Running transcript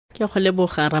Ke go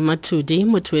leboga Ramathudi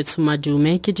motho e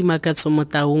tshomadume ke dimakatso mo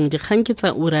taung dikgang ke tsa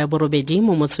ura ya borobedi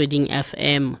mo motsweding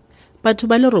FM. Batho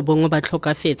ba le robongwe ba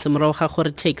tlhokafetse morago ga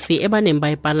gore taxi e ba neng ba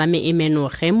e palame e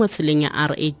menoge mo tseleng ya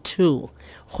R82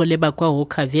 go leba kwa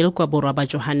Walkerville kwa borwa ba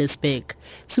Johannesburg.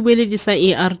 Sebueledi sa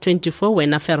ER24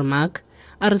 Wena Vermaak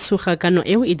a re tshogakano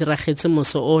eo e diragetse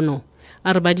moso ono.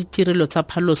 A re ba ditirelo tsa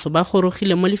phaloso ba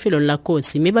gorogile mo lefelong la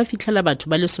kotsi mme ba fitlhela batho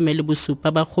ba le 17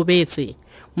 ba gobetse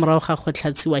morago ga go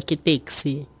tlhatsiwa ke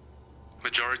taxi.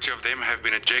 Majority of them have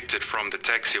been ejected from the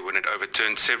taxi when it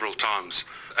overturned several times.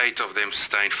 8 of them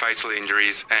sustained fatal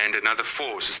injuries and another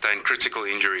 4 sustained critical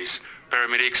injuries.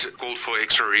 Paramedics called for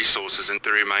extra resources and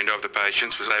the remainder of the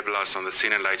patients was stabilized on the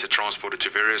scene and later transported to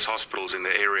various hospitals in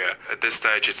the area. At this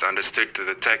stage it's understood that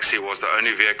the taxi was the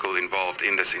only vehicle involved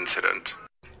in this incident.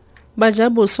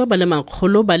 Bajaboso ba le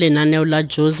makgolo ba lenaneo la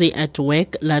Josie at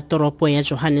Work la toropo ya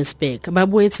Johannesburg ba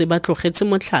boetse ba tlogetse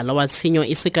motlhala wa tshenyo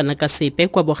e se kana ka sepe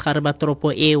kwa bogare ba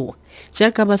toropo eo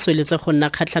jaaka ba sweletse go nna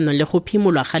kgatlhanong le go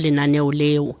phimolwa ga lenaneo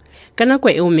leo. Ka nako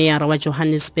eo meyara wa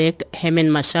Johannesburg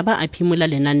Herman Mashaba a phimola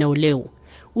lenaneo leo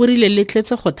o rile le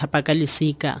tletse go thapa ka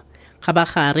lesika ga ba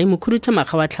gare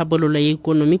mokhuduthamaga wa tlhabololo ya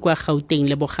ikonomi kwa Gauteng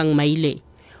le Bogang Maile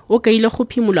o kaile go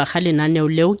phimolwa ga lenaneo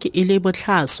leo ke ile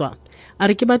botlhaswa a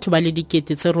re ke batho ba le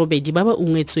dikete tse robedi ba ba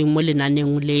ungwetsweng mo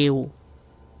lenaneong leo.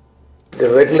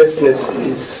 The recklessness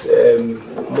is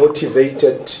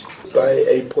motivated by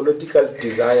a political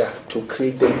desire to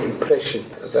create an impression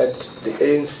that the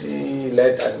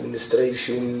ANC-led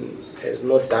administration has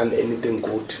not done anything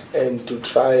good and to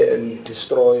try and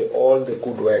destroy all the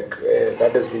good work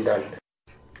that has been done.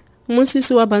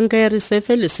 Mosisi wa banka ya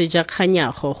Resefe le seja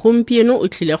kganyago gompieno o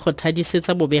tlile go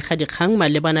thadisetsa bobega dikgang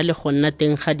malebana le go nna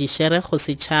teng ga dishere go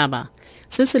setšhaba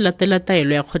se se latela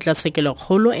taelo ya kgotlatshekelo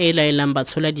kgolo e laelang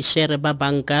batshola dishere ba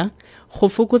banka go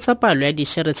fokotsa palo ya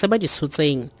dishere tse ba di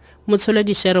tshotseng. Motshola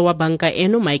dishere wa banka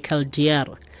eno Michael Dier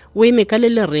o eme ka le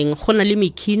reng go na le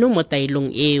mekhino mo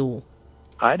taelong eo.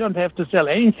 I don't have to sell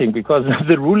anything because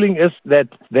the ruling is that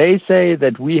they say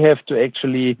that we have to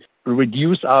actually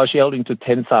reduce our shareholding to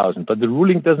 10,000, but the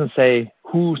ruling doesn't say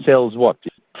who sells what.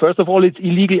 First of all, it's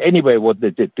illegal anyway what they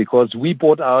did because we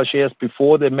bought our shares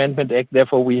before the Amendment Act,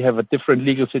 therefore we have a different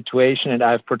legal situation and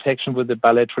I have protection with the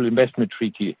bilateral investment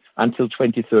treaty until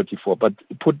 2034. But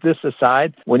put this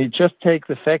aside, when you just take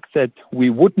the fact that we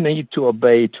would need to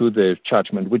obey to the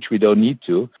judgment, which we don't need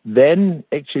to, then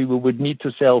actually we would need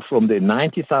to sell from the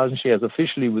 90,000 shares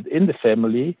officially within the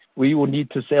family, we would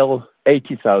need to sell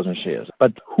 80,000 shares.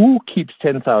 But who keeps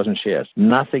 10,000 shares?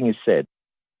 Nothing is said.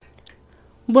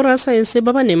 Borasaense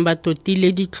ba ba neng ba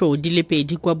totile ditlo di le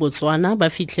pedi kwa Botswana ba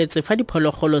fitlhetse fa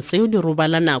diphologolo tseo di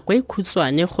robala nako e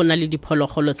khutshwane go na le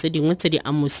diphologolo tse dingwe tse di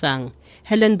amusang.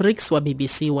 Helen Briggs wa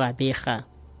BBC wa bega.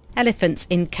 Elephants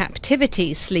in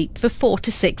captivity sleep for 4 to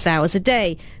 6 hours a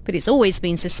day, but it's always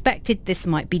been suspected this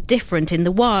might be different in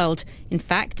the wild. In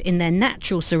fact, in their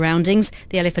natural surroundings,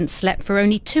 the elephants slept for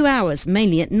only 2 hours,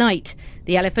 mainly at night.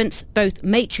 The elephants, both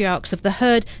matriarchs of the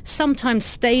herd, sometimes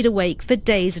stayed awake for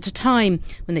days at a time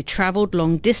when they travelled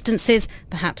long distances,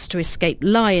 perhaps to escape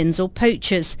lions or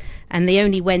poachers. And they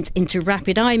only went into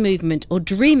rapid eye movement or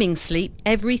dreaming sleep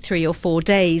every 3 or 4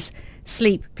 days.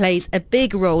 Sleep plays a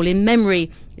big role in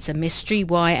memory. It's a mystery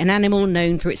why an animal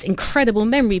known for its incredible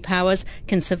memory powers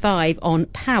can survive on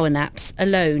power naps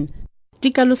alone.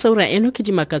 Dikalo sa ura eno ke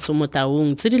dimakatso mo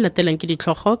taung tse di latelang ke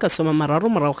ditlhogo ka soma mararo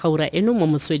morago ga ura eno mo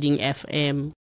motsweding FM.